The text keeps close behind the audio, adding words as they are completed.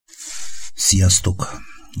Sziasztok!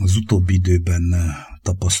 Az utóbbi időben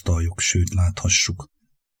tapasztaljuk, sőt láthassuk,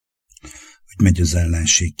 hogy megy az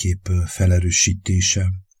ellenségkép felerősítése,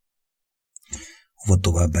 hova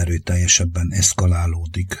tovább erőteljesebben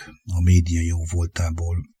eszkalálódik a média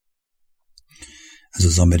jóvoltából. Ez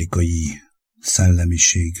az amerikai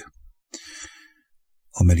szellemiség,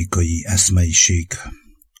 amerikai eszmeiség,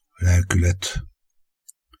 lelkület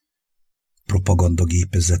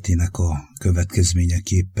propagandagépezetének a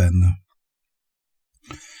következményeképpen,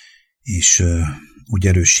 és úgy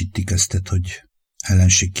erősítik ezt, hogy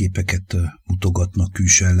ellenségképeket mutogatnak,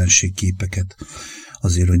 külső ellenségképeket,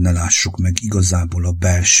 azért, hogy ne lássuk meg igazából a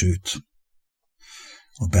belsőt,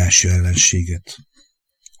 a belső ellenséget,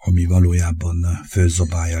 ami valójában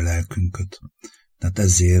fölzabálja a lelkünket. Tehát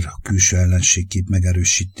ezért a külső ellenségkép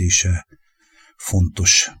megerősítése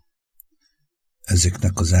fontos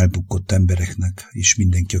ezeknek az elbukott embereknek, és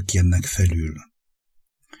mindenki, aki ennek felül.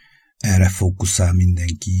 Erre fókuszál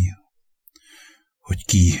mindenki, hogy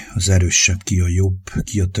ki az erősebb, ki a jobb,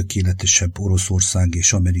 ki a tökéletesebb. Oroszország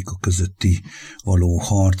és Amerika közötti való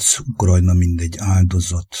harc, Ukrajna mindegy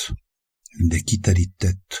áldozat, mindegy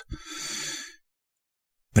kiterített.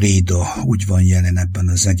 Préda úgy van jelen ebben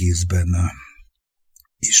az egészben,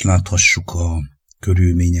 és láthassuk a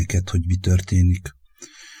körülményeket, hogy mi történik,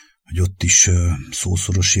 hogy ott is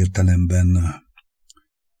szószoros értelemben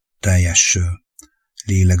teljes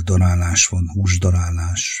lélekdarálás van,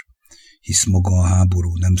 húsdarálás, hisz maga a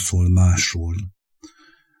háború nem szól másról,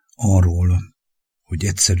 arról, hogy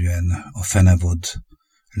egyszerűen a fenevad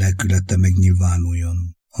lelkülete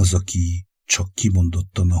megnyilvánuljon, az, aki csak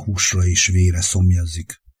kimondottan a húsra és vére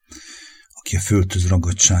szomjazik, aki a földhöz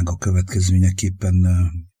ragadtsága következményeképpen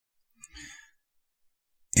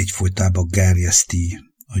egyfolytában gerjeszti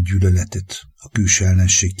a gyűlöletet, a külső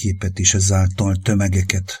ellenségképet, és ezáltal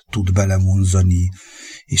tömegeket tud belevonzani,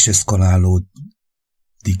 és eszkalálódik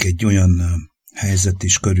egy olyan helyzet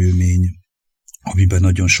és körülmény, amiben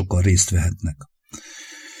nagyon sokan részt vehetnek.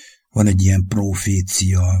 Van egy ilyen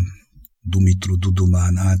profécia, Dumitru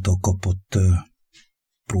Dudumán által kapott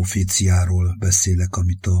proféciáról beszélek,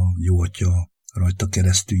 amit a Jóatya rajta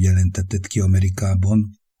keresztül jelentetett ki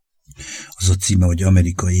Amerikában. Az a címe, hogy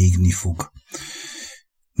Amerika égni fog.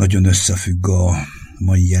 Nagyon összefügg a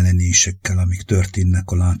mai jelenésekkel, amik történnek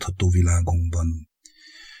a látható világunkban.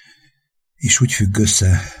 És úgy függ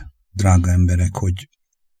össze, drága emberek, hogy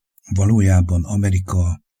valójában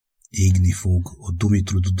Amerika égni fog, a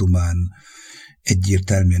Dumitru Dudumán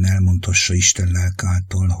egyértelműen elmondhassa Isten lelk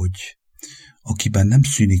által, hogy akiben nem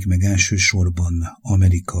szűnik meg elsősorban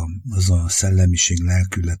Amerika, az a szellemiség,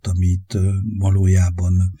 lelkület, amit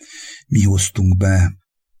valójában mi hoztunk be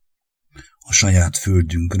a saját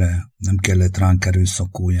földünkre, nem kellett ránk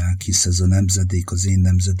erőszakolják, hisz ez a nemzedék, az én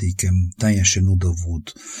nemzedékem teljesen oda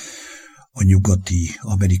volt a nyugati,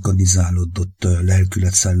 amerikanizálódott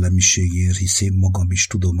lelkület szellemiségért, hisz én magam is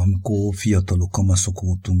tudom, amikor fiatalok, kamaszok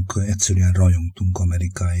voltunk, egyszerűen rajongtunk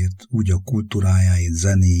Amerikáért, úgy a kultúrájáért,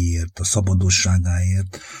 zenéért, a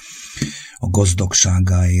szabadosságáért, a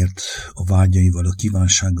gazdagságáért, a vágyaival, a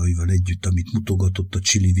kívánságaival együtt, amit mutogatott a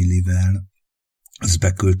csili-vilivel, ez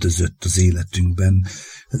beköltözött az életünkben,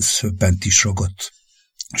 ez bent is ragadt,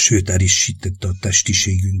 sőt erősítette a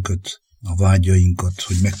testiségünket, a vágyainkat,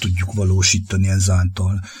 hogy meg tudjuk valósítani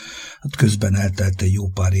ezáltal. Hát közben eltelt egy jó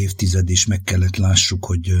pár évtized, és meg kellett lássuk,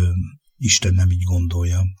 hogy Isten nem így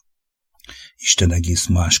gondolja. Isten egész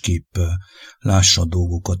másképp lássa a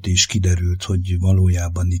dolgokat, és kiderült, hogy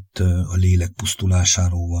valójában itt a lélek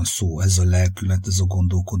pusztulásáról van szó. Ez a lelkület, ez a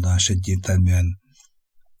gondolkodás egyértelműen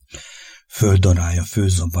földarálja,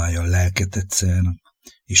 fölzabálja a lelket egyszer,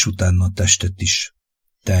 és utána a testet is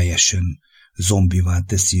teljesen zombivá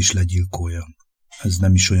teszi és legyilkolja. Ez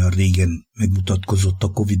nem is olyan régen megmutatkozott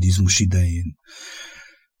a covidizmus idején.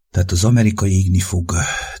 Tehát az Amerika égni fog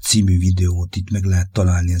című videót itt meg lehet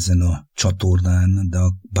találni ezen a csatornán, de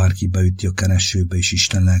bárki beüti a keresőbe és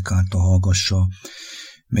Isten lelk által hallgassa,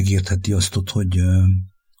 megértheti azt, hogy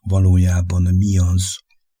valójában mi az,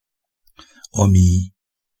 ami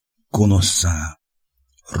gonoszszá,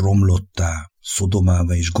 romlottá,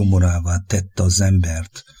 Szodomává és Gomorrává tette az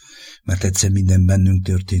embert, mert egyszer minden bennünk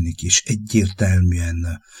történik, és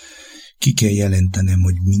egyértelműen ki kell jelentenem,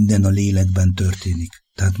 hogy minden a lélekben történik.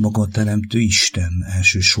 Tehát maga a teremtő Isten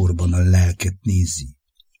elsősorban a lelket nézi.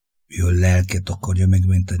 Ő a lelket akarja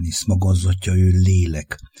megmenteni, hisz maga az Atya, ő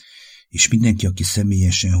lélek. És mindenki, aki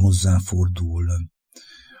személyesen hozzáfordul,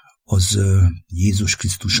 az Jézus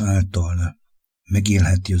Krisztus által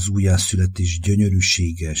megélheti az újjászületés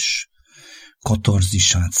gyönyörűséges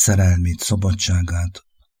katarzisát, szerelmét, szabadságát,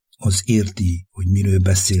 az érti, hogy miről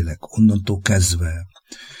beszélek, onnantól kezdve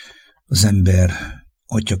az ember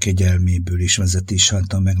Atya kegyelméből és vezetés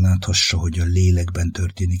által megláthassa, hogy a lélekben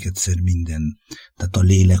történik egyszer minden. Tehát a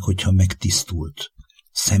lélek, hogyha megtisztult,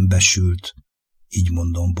 szembesült, így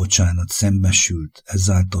mondom, bocsánat, szembesült,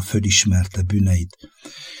 ezáltal fölismerte bűneit,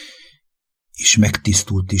 és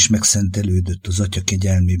megtisztult és megszentelődött az Atya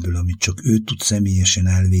kegyelméből, amit csak ő tud személyesen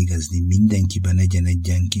elvégezni mindenkiben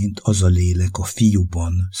egyenként, az a lélek a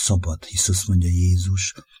fiúban szabad, hisz azt mondja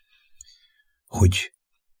Jézus, hogy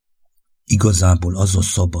igazából az a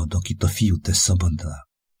szabad, akit a fiú tesz szabaddá,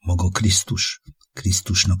 maga Krisztus,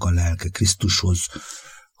 Krisztusnak a lelke, Krisztushoz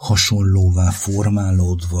hasonlóvá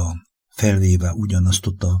formálódva, felvéve ugyanazt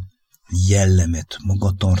ott a jellemet,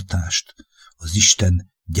 magatartást, az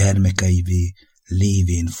Isten gyermekeivé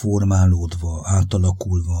lévén formálódva,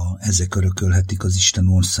 átalakulva, ezek örökölhetik az Isten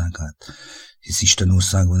országát. Hisz Isten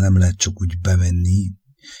országban nem lehet csak úgy bemenni,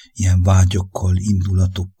 ilyen vágyakkal,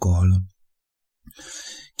 indulatokkal,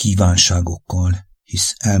 kívánságokkal,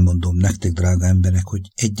 hisz elmondom nektek, drága emberek, hogy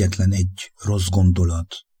egyetlen egy rossz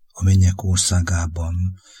gondolat a mennyek országában,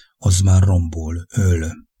 az már rombol,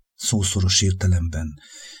 öl, szószoros értelemben.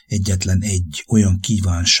 Egyetlen egy olyan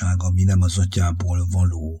kívánság, ami nem az atyából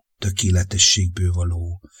való, tökéletességből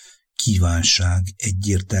való kívánság,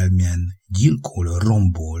 egyértelműen gyilkol,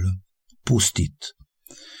 rombol, pusztít.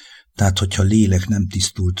 Tehát, hogyha lélek nem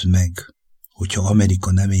tisztult meg, hogyha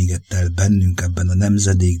Amerika nem égett el bennünk ebben a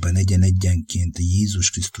nemzedékben egyenként Jézus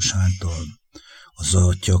Krisztus által, az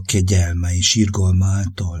Atya kegyelme és irgalma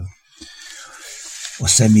által, a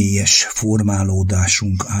személyes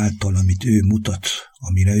formálódásunk által, amit ő mutat,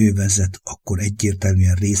 amire ő vezet, akkor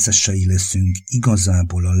egyértelműen részesei leszünk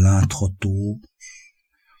igazából a látható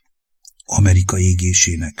Amerika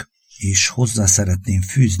égésének. És hozzá szeretném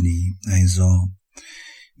fűzni ehhez a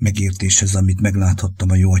megértéshez, amit megláthattam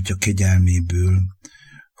a Jó Atya kegyelméből,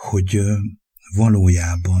 hogy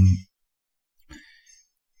valójában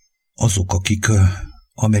azok, akik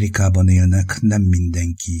Amerikában élnek, nem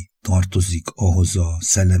mindenki tartozik ahhoz a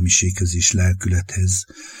szellemiséghez és lelkülethez,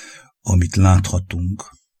 amit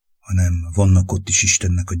láthatunk, hanem vannak ott is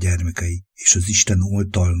Istennek a gyermekei, és az Isten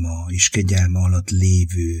oltalma és kegyelme alatt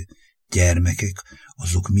lévő gyermekek,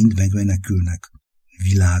 azok mind megmenekülnek,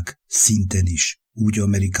 világ szinten is, úgy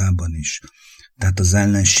Amerikában is. Tehát az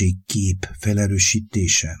ellenség kép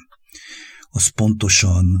felerősítése, az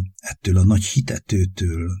pontosan ettől a nagy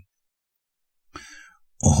hitetőtől,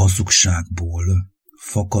 a hazugságból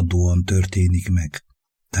fakadóan történik meg.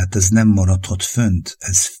 Tehát ez nem maradhat fönt,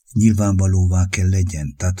 ez nyilvánvalóvá kell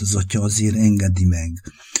legyen. Tehát az Atya azért engedi meg,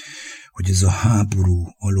 hogy ez a háború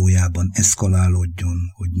valójában eszkalálódjon,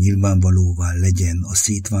 hogy nyilvánvalóvá legyen a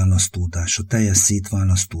szétválasztódás, a teljes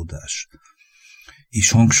szétválasztódás. És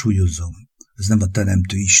hangsúlyozom, ez nem a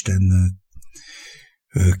Teremtő Isten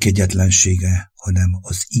kegyetlensége, hanem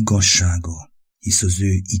az igazsága, hisz az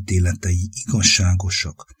ő ítéletei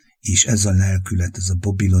igazságosak, és ez a lelkület, ez a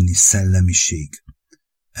babiloni szellemiség,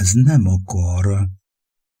 ez nem akar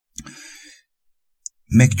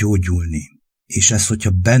meggyógyulni, és ez,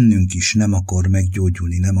 hogyha bennünk is nem akar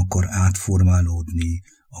meggyógyulni, nem akar átformálódni,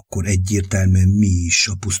 akkor egyértelműen mi is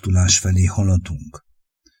a pusztulás felé haladunk.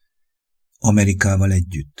 Amerikával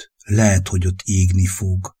együtt. Lehet, hogy ott égni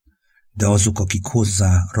fog, de azok, akik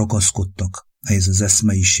hozzá ragaszkodtak ehhez az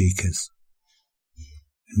eszmeiséghez,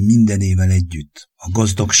 mindenével együtt, a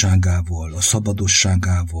gazdagságával, a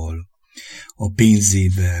szabadosságával, a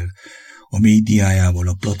pénzével, a médiájával,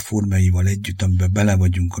 a platformjaival együtt, amiben bele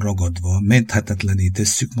vagyunk ragadva, menthetetlené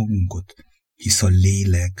tesszük magunkat, hisz a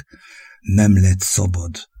lélek nem lett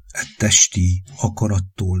szabad egy testi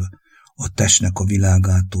akarattól, a testnek a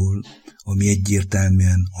világától, ami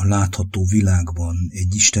egyértelműen a látható világban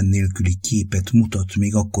egy Isten nélküli képet mutat,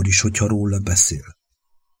 még akkor is, hogyha róla beszél.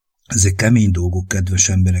 Ezek kemény dolgok, kedves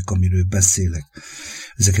emberek, amiről beszélek.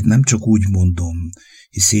 Ezeket nem csak úgy mondom,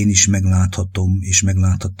 hisz én is megláthatom, és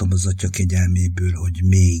megláthattam az Atya kegyelméből, hogy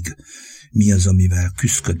még mi az, amivel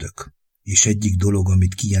küszködök. És egyik dolog,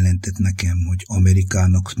 amit kijelentett nekem, hogy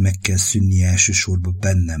Amerikának meg kell szűnnie elsősorban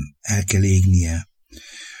bennem, el kell égnie,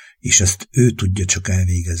 és ezt ő tudja csak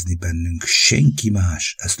elvégezni bennünk, senki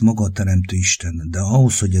más, ezt maga a Teremtő Isten, de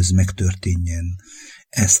ahhoz, hogy ez megtörténjen,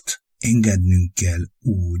 ezt engednünk kell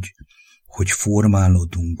úgy, hogy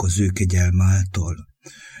formálódunk az ő kegyelme által,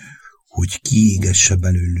 hogy kiégesse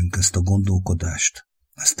belőlünk ezt a gondolkodást,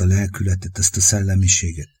 ezt a lelkületet, ezt a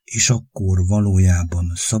szellemiséget, és akkor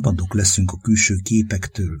valójában szabadok leszünk a külső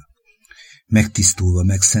képektől, megtisztulva,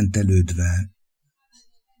 megszentelődve,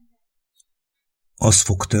 az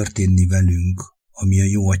fog történni velünk, ami a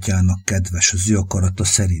Jó Atyának kedves, az ő akarata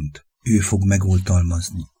szerint. Ő fog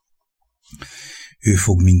megoltalmazni. Ő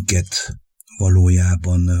fog minket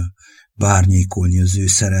valójában bárnyékolni az ő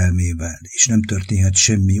szerelmével, és nem történhet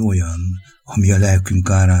semmi olyan, ami a lelkünk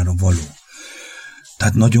árára való.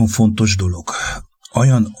 Tehát nagyon fontos dolog.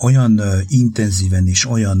 Olyan intenzíven és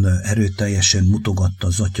olyan erőteljesen mutogatta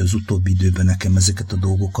az Atya az utóbbi időben nekem ezeket a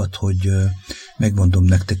dolgokat, hogy megmondom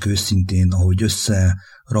nektek őszintén, ahogy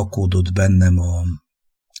összerakódott bennem a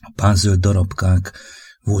pázöld darabkák,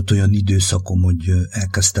 volt olyan időszakom, hogy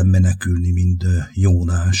elkezdtem menekülni, mint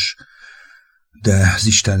Jónás, de az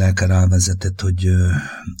Isten lelke rávezetett, hogy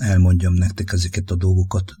elmondjam nektek ezeket a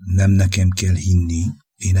dolgokat, nem nekem kell hinni.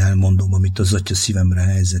 Én elmondom, amit az Atya szívemre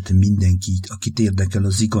helyezett, mindenki, akit érdekel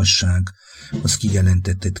az igazság, az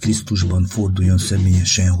kijelentetett Krisztusban, forduljon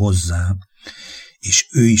személyesen hozzá, és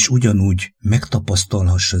ő is ugyanúgy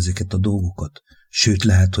megtapasztalhassa ezeket a dolgokat. Sőt,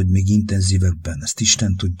 lehet, hogy még intenzívebben, ezt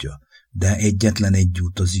Isten tudja, de egyetlen egy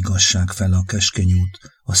út az igazság fel a keskeny út,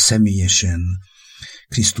 a személyesen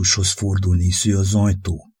Krisztushoz fordulni, hisz ő az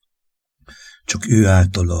ajtó. Csak ő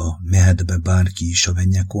általa mehet be bárki is a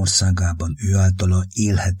mennyek országában, ő általa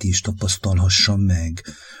élheti és tapasztalhassa meg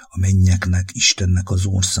a mennyeknek, Istennek az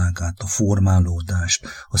országát, a formálódást,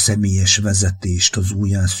 a személyes vezetést, az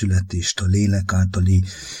újjászületést, a lélek általi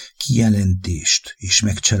kijelentést és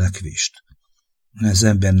megcselekvést. Ez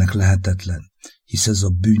embernek lehetetlen, hisz ez a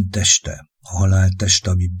bűnteste, a halálteste,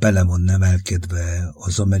 ami bele van nevelkedve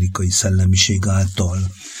az amerikai szellemiség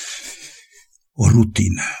által, a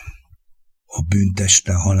rutin, a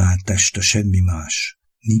bűnteste, a halálteste, semmi más.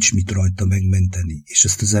 Nincs mit rajta megmenteni, és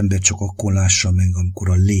ezt az ember csak akkor lássa meg, amikor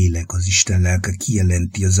a lélek, az Isten lelke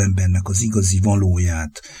kijelenti az embernek az igazi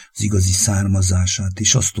valóját, az igazi származását,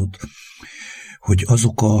 és azt ott, hogy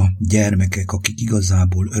azok a gyermekek, akik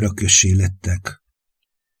igazából örökössé lettek,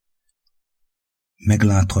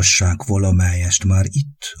 megláthassák valamelyest már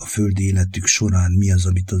itt a földi életük során, mi az,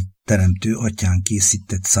 amit a Teremtő Atyán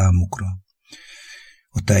készített számukra.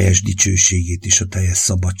 A teljes dicsőségét és a teljes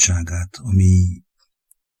szabadságát, ami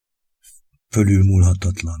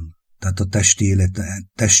fölülmúlhatatlan. Tehát a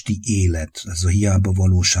testi élet, ez a hiába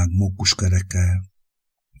valóság mókuskereke,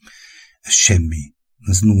 ez semmi,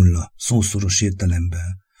 ez nulla, szószoros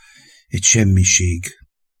értelemben, egy semmiség.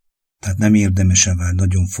 Tehát nem érdemes ezzel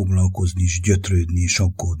nagyon foglalkozni, és gyötrődni, és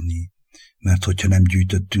aggódni, mert hogyha nem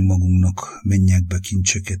gyűjtöttünk magunknak mennyekbe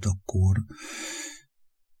kincseket, akkor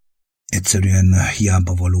egyszerűen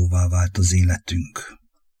hiába valóvá vált az életünk.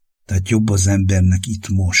 Tehát jobb az embernek itt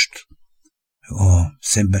most a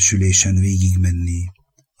szembesülésen végigmenni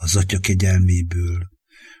az Atya kegyelméből,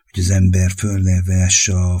 hogy az ember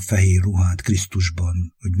fölvesse a fehér ruhát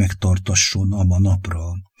Krisztusban, hogy megtartasson abba a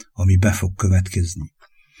napra, ami be fog következni.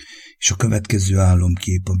 És a következő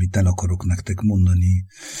álomkép, amit el akarok nektek mondani,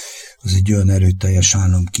 az egy olyan erőteljes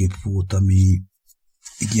álomkép volt, ami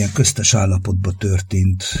egy ilyen köztes állapotban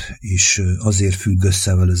történt, és azért függ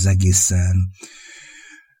össze vele az egészen,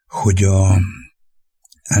 hogy a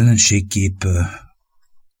ellenségkép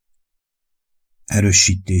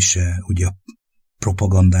erősítése, ugye a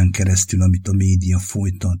propagandán keresztül, amit a média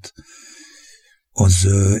folytat, az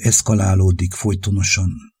eszkalálódik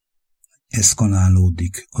folytonosan.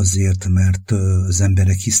 Eszkalálódik azért, mert az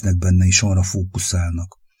emberek hisznek benne, és arra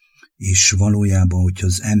fókuszálnak. És valójában, hogyha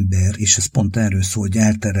az ember, és ez pont erről szól, hogy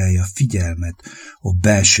elterelje a figyelmet a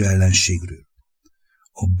belső ellenségről.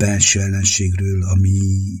 A belső ellenségről, ami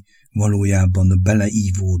valójában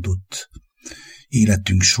beleívódott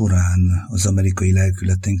életünk során az amerikai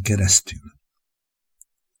lelkületen keresztül.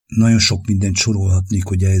 Nagyon sok mindent sorolhatnék,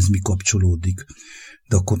 hogy ehhez mi kapcsolódik,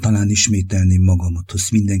 de akkor talán ismételném magamat, hogy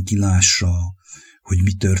mindenki lássa, hogy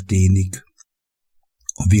mi történik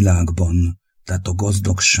a világban, tehát a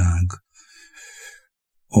gazdagság,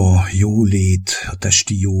 a jólét, a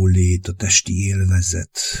testi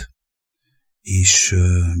élvezet, és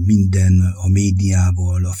minden a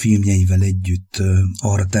médiával, a filmjeivel együtt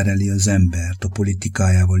arra tereli az embert, a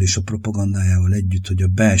politikájával és a propagandájával együtt, hogy a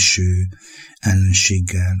belső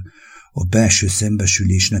ellenséggel, a belső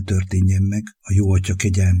szembesülés ne történjen meg a jó Atya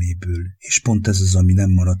kegyelméből, és pont ez az, ami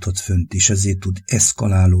nem maradhat fönt, és ezért tud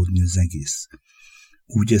eszkalálódni az egész.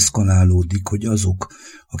 Úgy eszkalálódik, hogy azok,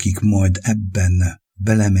 akik majd ebben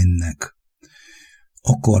belemennek,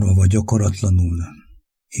 akarva vagy akaratlanul,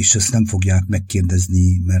 és ezt nem fogják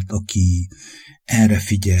megkérdezni, mert aki erre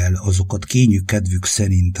figyel, azokat kényük kedvük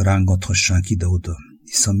szerint rángathassák ide-oda,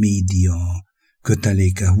 hisz a média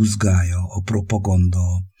köteléke, húzgája, a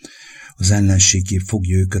propaganda, az ellenségép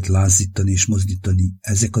fogja őket lázítani és mozdítani.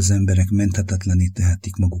 Ezek az emberek menthetetlené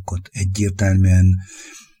tehetik magukat. Egyértelműen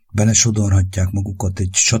belesodorhatják magukat egy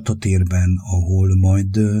csatatérben, ahol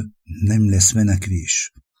majd nem lesz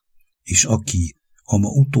menekvés. És aki ma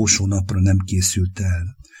utolsó napra nem készült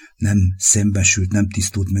el, nem szembesült, nem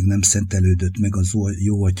tisztult meg, nem szentelődött meg az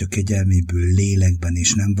jó atya kegyelméből lélekben,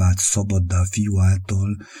 és nem vált szabaddá a fiú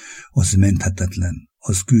által, az menthetetlen,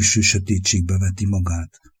 az külső sötétségbe veti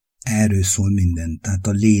magát. Erről szól minden, tehát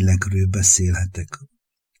a lélekről beszélhetek.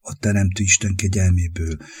 A Teremtő Isten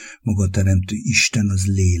kegyelméből. Maga a Teremtő Isten az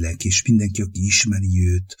lélek, és mindenki, aki ismeri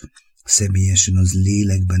őt személyesen, az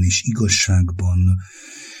lélekben és igazságban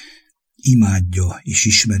imádja és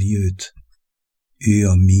ismeri őt. Ő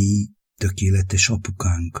a mi tökéletes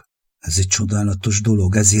apukánk. Ez egy csodálatos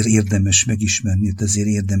dolog, ezért érdemes megismerni, ezért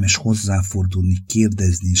érdemes hozzáfordulni,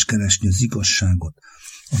 kérdezni és keresni az igazságot,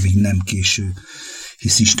 amíg nem késő,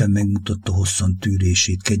 hisz Isten megmutatta hosszan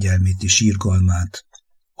tűrését, kegyelmét és irgalmát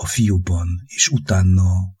a fiúban, és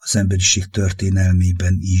utána az emberiség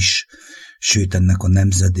történelmében is, sőt ennek a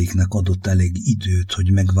nemzedéknek adott elég időt,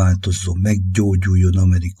 hogy megváltozzon, meggyógyuljon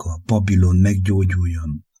Amerika, Babilon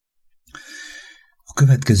meggyógyuljon. A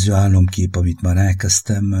következő álomkép, amit már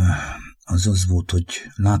elkezdtem, az volt, hogy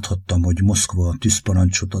láthattam, hogy Moszkva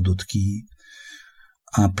tűzparancsot adott ki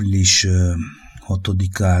április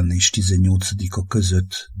 6-án és 18-a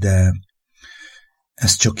között, de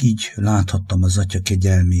ezt csak így láthattam az Atya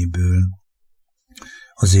kegyelméből.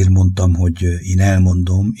 Azért mondtam, hogy én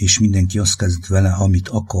elmondom, és mindenki azt kezd vele, amit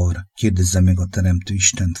akar, kérdezze meg a Teremtő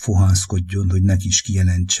Istent, fohászkodjon, hogy neki is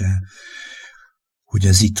kijelentse, hogy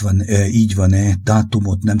ez itt van, így van-e,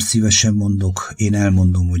 dátumot nem szívesen mondok, én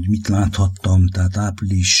elmondom, hogy mit láthattam, tehát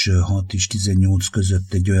április 6 és 18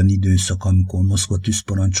 között egy olyan időszak, amikor Moszkva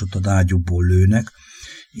tűzparancsot ad, ágyúból lőnek,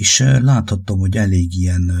 és láthattam, hogy elég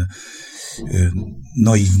ilyen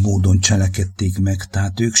naív módon cselekedték meg,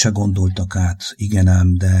 tehát ők se gondoltak át, igen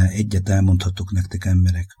ám, de egyet elmondhatok nektek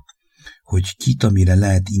emberek, hogy kit, amire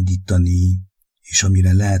lehet indítani, és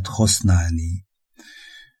amire lehet használni,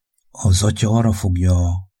 az Atya arra fogja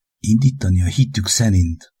indítani a hitük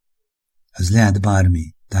szerint. Ez lehet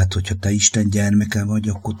bármi. Tehát, hogyha te Isten gyermeke vagy,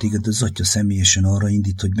 akkor téged az Atya személyesen arra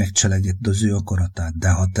indít, hogy megcselekedd az ő akaratát. De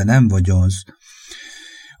ha te nem vagy az,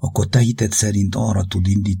 akkor te hited szerint arra tud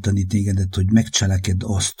indítani tégedet, hogy megcselekedd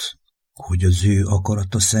azt, hogy az ő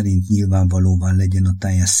akarata szerint nyilvánvalóvá legyen a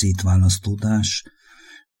teljes szétválasztódás,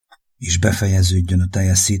 és befejeződjön a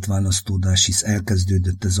teljes szétválasztódás, hisz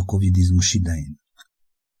elkezdődött ez a covidizmus idején.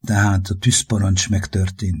 Tehát a tűzparancs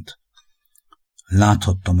megtörtént.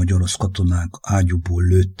 Láthattam, hogy orosz katonák ágyúból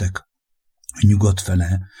lőttek nyugat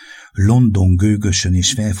fele, London gőgösen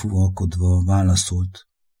és felfúvalkodva válaszolt,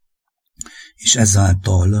 és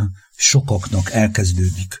ezáltal sokaknak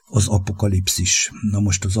elkezdődik az apokalipszis. Na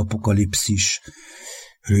most az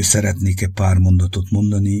apokalipszisről szeretnék pár mondatot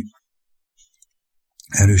mondani.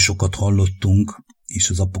 Erről sokat hallottunk, és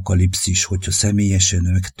az apokalipszis, hogyha személyesen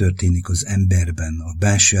megtörténik az emberben, a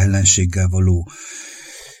belső ellenséggel való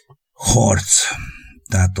harc,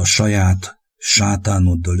 tehát a saját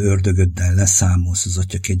sátánoddal, ördögöddel leszámolsz az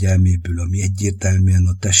Atya kegyelméből, ami egyértelműen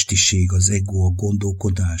a testiség, az ego, a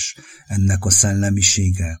gondolkodás, ennek a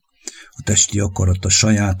szellemisége, a testi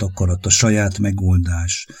akarat, a saját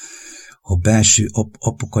megoldás. Ha belső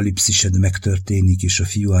apokalipszised megtörténik, és a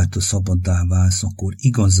fiú által szabaddá válsz, akkor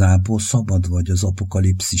igazából szabad vagy az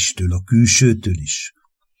apokalipszistől, a külsőtől is.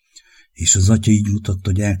 És az Atya így mutatta,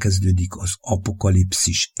 hogy elkezdődik az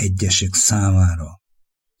apokalipszis egyesek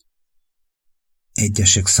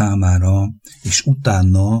számára, és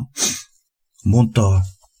utána mondta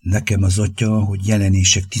nekem az Atya, hogy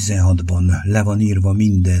Jelenések 16-ban le van írva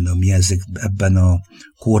minden, ami ebben a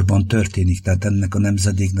korban történik, tehát ennek a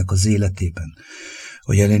nemzedéknek az életében.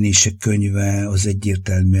 A Jelenések könyve az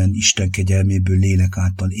egyértelműen Isten kegyelméből lélek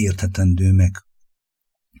által érthetendő meg.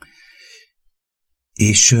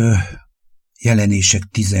 És Jelenések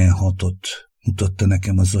 16-ot mutatta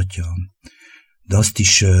nekem az Atya, de azt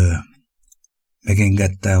is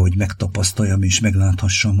megengedte, hogy megtapasztaljam és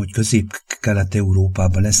megláthassam, hogy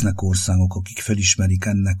Közép-Kelet-Európában lesznek országok, akik felismerik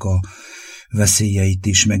ennek a veszélyeit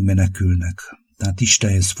és megmenekülnek. Tehát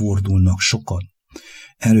Istenhez fordulnak sokan.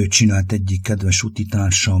 Erről csinált egyik kedves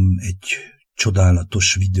utitársam egy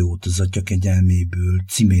csodálatos videót az Atya kegyelméből,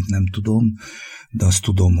 címét nem tudom, de azt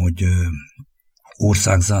tudom, hogy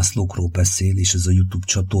országzászlókról beszél, és ez a YouTube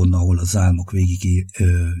csatorna, ahol az álmok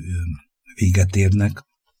véget érnek.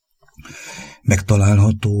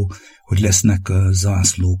 Megtalálható, hogy lesznek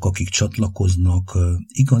zászlók, akik csatlakoznak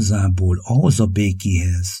igazából ahhoz a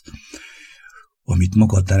békéhez, amit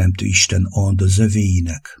maga a Teremtő Isten ad az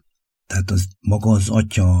övéinek. Tehát az maga az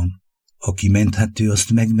Atya, aki menthető,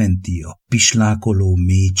 azt megmenti. A pislákoló,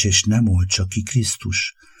 mécses nem old csak ki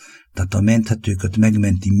Krisztus. Tehát a menthetőket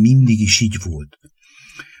megmenti, mindig is így volt.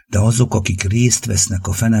 De azok, akik részt vesznek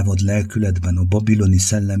a fenevad lelkületben, a babiloni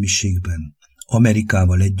szellemiségben,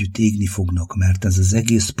 Amerikával együtt égni fognak, mert ez az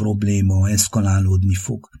egész probléma eszkalálódni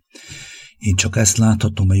fog. Én csak ezt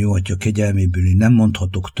láthatom a Jóatya kegyelméből, én nem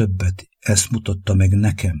mondhatok többet, ezt mutatta meg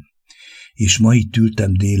nekem. És ma itt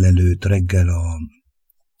ültem délelőtt reggel a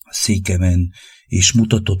székemen, és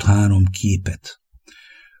mutatott 3 képet,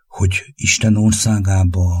 hogy Isten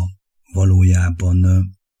országába valójában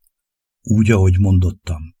úgy, ahogy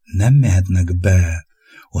mondottam, nem mehetnek be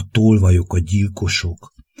a tolvajok, a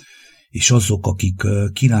gyilkosok, és azok, akik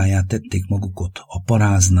királyát tették magukat, a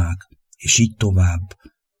paráznák, és így tovább,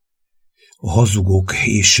 a hazugok,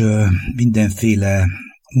 és mindenféle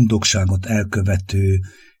undokságot elkövető,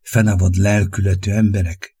 fenevad lelkületű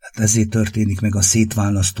emberek. Hát ezért történik meg a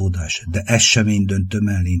szétválasztódás, de ezt sem én döntöm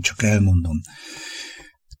el, én csak elmondom.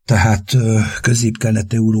 Tehát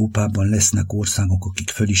Közép-Kelet-Európában lesznek országok, akik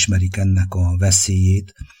fölismerik ennek a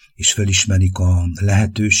veszélyét, és felismerik a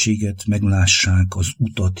lehetőséget, meglássák az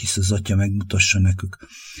utat, hisz az Atya megmutassa nekük,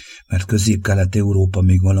 mert Közép-Kelet-Európa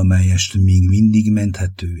még valamelyest még mindig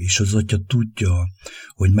menthető, és az Atya tudja,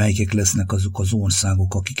 hogy melyikek lesznek azok az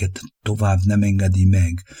országok, akiket tovább nem engedi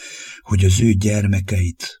meg, hogy az ő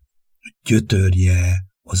gyermekeit gyötörje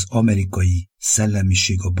az amerikai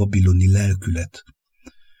szellemiség, a babiloni lelkület.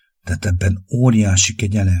 Tehát ebben óriási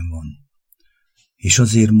kegyelem van. És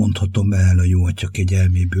azért mondhatom el a Jóatya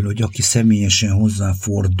kegyelméből, hogy aki személyesen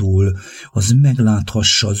hozzáfordul, az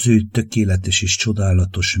megláthassa az ő tökéletes és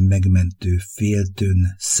csodálatos, megmentő,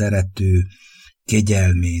 féltőn, szerető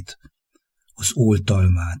kegyelmét, az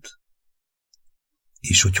oltalmát,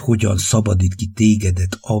 és hogy hogyan szabadít ki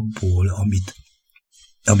tégedet abból,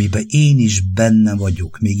 amiben én is benne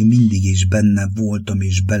vagyok, még mindig is benne voltam,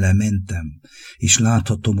 és belementem, és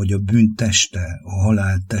láthatom, hogy a bűn teste, a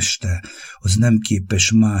halál teste, az nem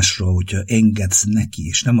képes másra, hogyha engedsz neki,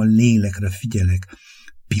 és nem a lélekre figyelek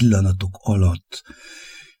pillanatok alatt,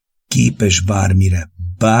 képes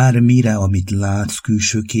bármire, amit látsz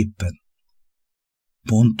külsőképpen.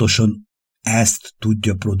 Pontosan ezt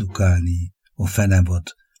tudja produkálni a fenevad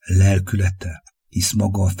lelkülete. Hisz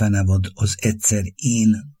maga a fenevad az egyszer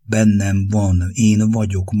én bennem van, én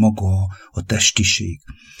vagyok maga a testiség,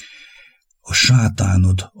 a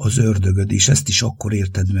sátánod, az ördögöd, és ezt is akkor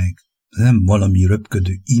érted meg. Nem valami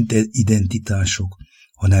röpködő identitások,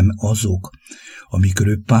 hanem azok,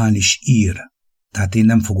 amikről Pál is ír. Tehát én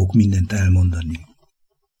nem fogok mindent elmondani.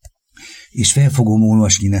 És fel fogom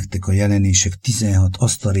olvasni nektek a Jelenések 16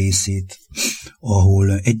 azt a részét,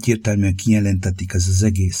 ahol egyértelműen kijelentetik ez az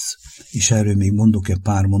egész. És erről még mondok egy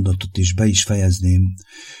pár mondatot, és be is fejezném,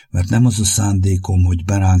 mert nem az a szándékom, hogy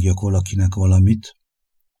berágjak valakinek valamit,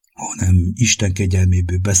 hanem Isten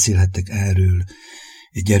kegyelméből beszélhetek erről.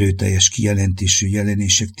 Egy erőteljes kijelentésű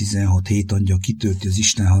Jelenések 16 hét angyal kitölti az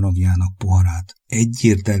Isten haragjának poharát.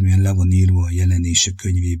 Egyértelműen le van írva a Jelenések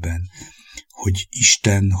könyvében, hogy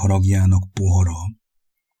Isten haragjának pohara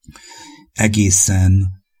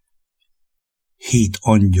egészen 7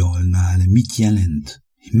 angyalnál mit jelent?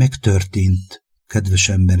 Megtörtént, kedves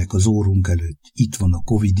emberek, az órunk előtt. Itt van a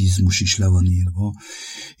covidizmus is le van írva,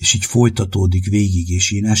 és így folytatódik végig,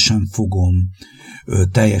 és én ezt sem fogom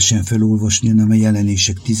teljesen felolvasni, hanem a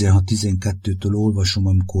Jelenések 16-12-től olvasom,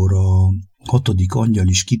 amikor a 6. angyal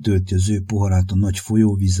is kitölti az ő poharát, a nagy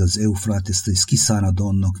folyóvíz, az Eufráteszt, és kiszárad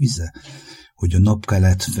annak vize, hogy a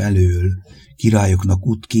napkelet felől királyoknak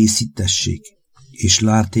út készítessék, és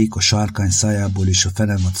látték a sárkány szájából, és a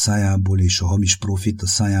fenevad szájából, és a hamis proféta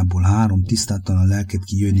szájából 3 tisztátalan lelket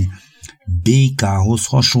kijönni, békához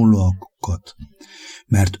hasonlóakat,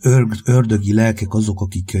 mert ördögi lelkek azok,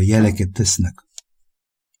 akik jeleket tesznek,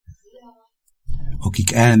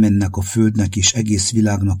 akik elmennek a földnek és egész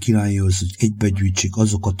világnak királyhoz, hogy egybegyűjtsék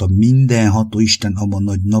azokat a mindenható Isten abban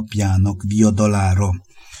nagy napjának viadalára.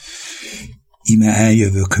 Ime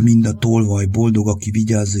eljövök, mind a tolvaj boldog, aki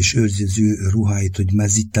vigyázza és őrzi az ő ruháit, hogy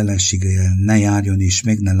mezzítelenséggel ne járjon és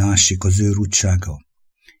meg ne lássék az ő rutsága.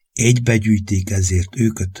 Egybegyűjték ezért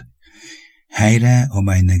őket helyre,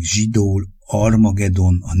 amelynek zsidóul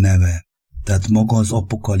Armagedon a neve. Tehát maga az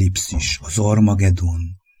apokalipszis, az Armagedon.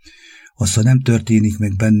 Az, ha nem történik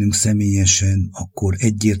meg bennünk személyesen, akkor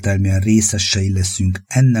egyértelműen részesei leszünk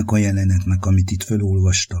ennek a jelenetnek, amit itt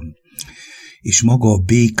felolvastam. És maga a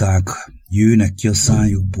békák jönnek ki a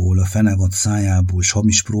szájukból, a fenevad szájából, és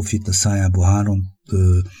hamis proféta szájából 3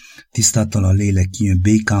 tisztátalan lélek kijön,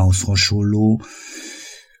 békához hasonló.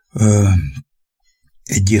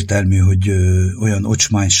 Egyértelmű, hogy olyan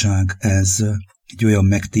ocsmányság ez, egy olyan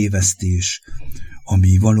megtévesztés,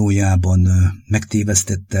 ami valójában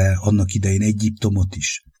megtévesztette annak idején Egyiptomot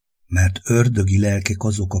is. mert ördögi lelkek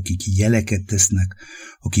azok, akik jeleket tesznek,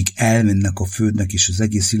 akik elmennek a földnek és az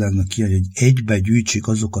egész világnak kiállja, hogy egybe gyűjtsék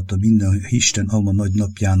azokat a minden Isten Ama nagy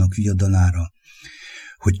napjának viadalára.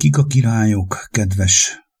 Hogy kik a királyok,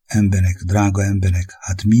 kedves emberek, drága emberek,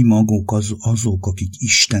 hát mi maguk azok, akik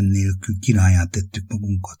Isten nélkül királyát tettük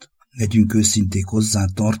magunkat. Legyünk őszinték, hozzá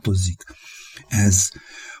tartozik ez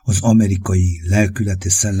az amerikai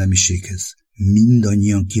lelkületes szellemiséghez.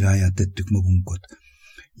 Mindannyian királyát tettük magunkat.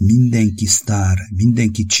 Mindenki sztár,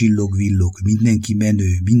 mindenki csillog-villog, mindenki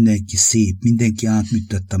menő, mindenki szép, mindenki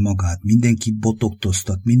átműtette magát, mindenki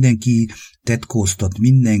botoktoztat, mindenki tetkóztat,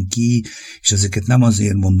 mindenki, és ezeket nem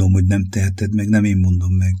azért mondom, hogy nem teheted meg, nem én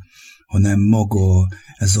mondom meg, hanem maga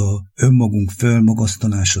ez a önmagunk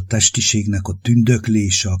fölmagasztalása, testiségnek a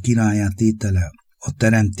tündöklése, a királyát étele, a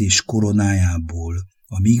teremtés koronájából,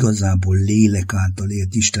 ami igazából lélek által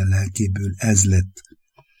élt Isten lelkéből, ez lett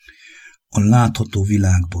a látható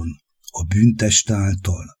világban, a bűntest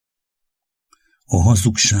által, a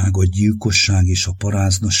hazugság, a gyilkosság és a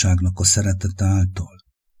paráznaságnak a szeretet által.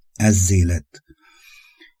 Ezzé lett.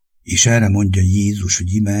 És erre mondja Jézus,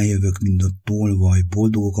 hogy íme eljövök, mint a tolvaj,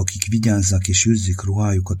 boldogok, akik vigyázzák és őrzik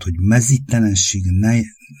ruhájukat, hogy mezítelenség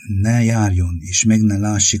ne járjon, és meg ne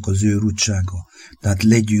lássék az ő rutsága. Tehát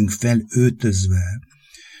legyünk felöltözve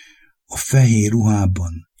a fehér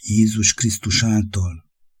ruhában, Jézus Krisztus által,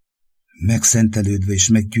 megszentelődve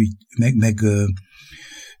és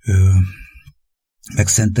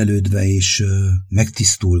megszentelődve és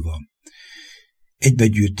megtisztulva.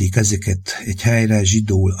 Egybegyűrték ezeket egy helyre,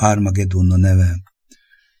 zsidóul Armagedonna neve,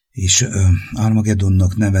 és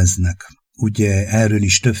Armagedonnak neveznek. Ugye erről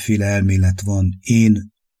is többféle elmélet van.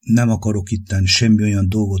 Én nem akarok itten semmi olyan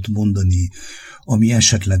dolgot mondani, ami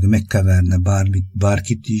esetleg megkeverne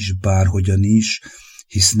bárkit is, bárhogyan is,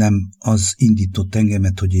 hisz nem az indított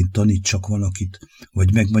engemet, hogy én tanítsak valakit,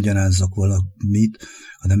 vagy megmagyarázzak valamit,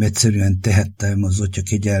 hanem egyszerűen tehettem az Atya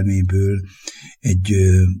kegyelméből egy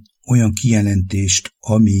olyan kijelentést,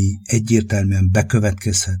 ami egyértelműen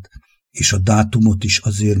bekövetkezhet, és a dátumot is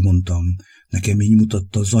azért mondtam, nekem így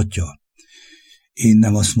mutatta az Atya. Én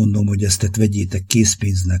nem azt mondom, hogy ezt vegyétek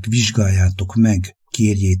készpénznek, vizsgáljátok meg,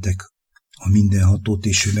 kérjétek a mindenhatót,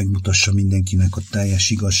 és ő megmutassa mindenkinek a teljes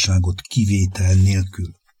igazságot kivétel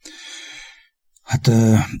nélkül. Hát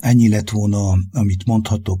ennyi lett volna, amit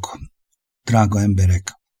mondhatok, drága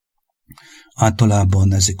emberek.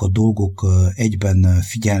 Általában ezek a dolgok egyben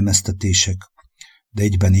figyelmeztetések, de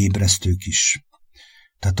egyben ébresztők is.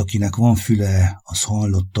 Tehát akinek van füle, az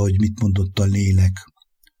hallotta, hogy mit mondott a lélek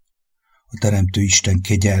a Teremtő Isten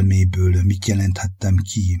kegyelméből, mit jelenthettem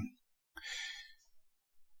ki.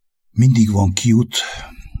 Mindig van kiút,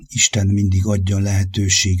 Isten mindig adja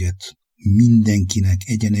lehetőséget mindenkinek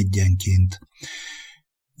egyenként,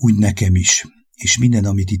 úgy nekem is, és minden,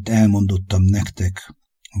 amit itt elmondottam nektek,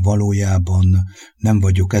 valójában nem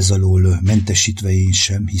vagyok ez alól mentesítve én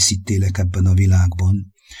sem, hisz itt élek ebben a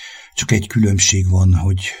világban. Csak egy különbség van,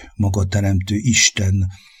 hogy maga Teremtő Isten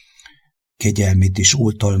kegyelmét és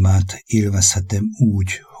oltalmát élvezhetem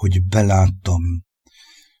úgy, hogy beláttam,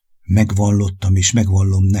 megvallottam és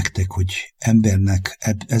megvallom nektek, hogy embernek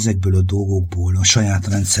ezekből a dolgokból, a saját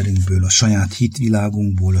rendszerünkből, a saját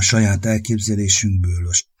hitvilágunkból, a saját elképzelésünkből,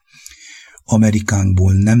 a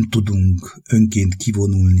Amerikánkból nem tudunk önként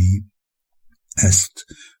kivonulni, ezt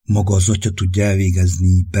maga az Atya tudja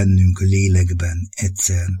elvégezni bennünk lélekben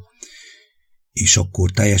egyszer, és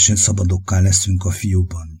akkor teljesen szabadokká leszünk a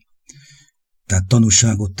fiúban. Tehát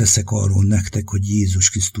tanúságot teszek arról nektek, hogy Jézus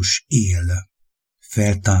Krisztus él,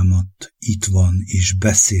 feltámadt, itt van és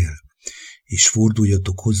beszél, és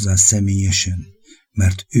forduljatok hozzá személyesen,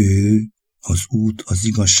 mert ő az út, az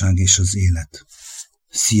igazság és az élet.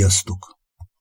 Sziasztok!